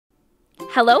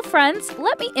Hello friends,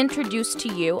 let me introduce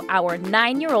to you our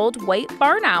 9-year-old white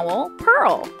barn owl,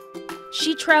 Pearl.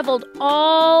 She traveled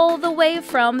all the way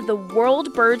from the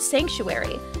World Bird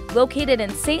Sanctuary, located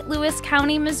in St. Louis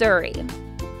County, Missouri.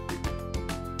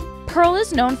 Pearl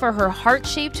is known for her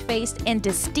heart-shaped face and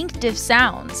distinctive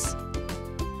sounds.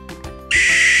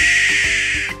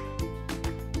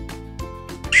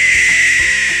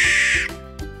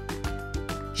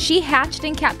 She hatched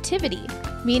in captivity,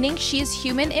 meaning she's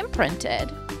human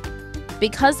imprinted.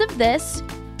 Because of this,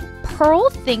 Pearl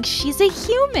thinks she's a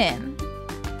human.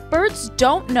 Birds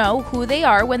don't know who they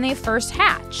are when they first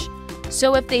hatch.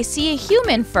 So if they see a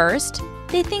human first,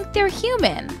 they think they're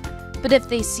human. But if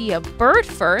they see a bird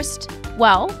first,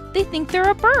 well, they think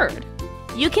they're a bird.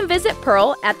 You can visit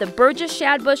Pearl at the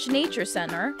Burgess-Shadbush Nature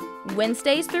Center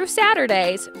Wednesdays through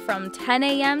Saturdays from 10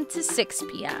 a.m. to 6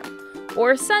 p.m.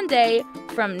 or Sunday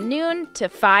from noon to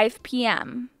 5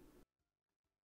 p.m.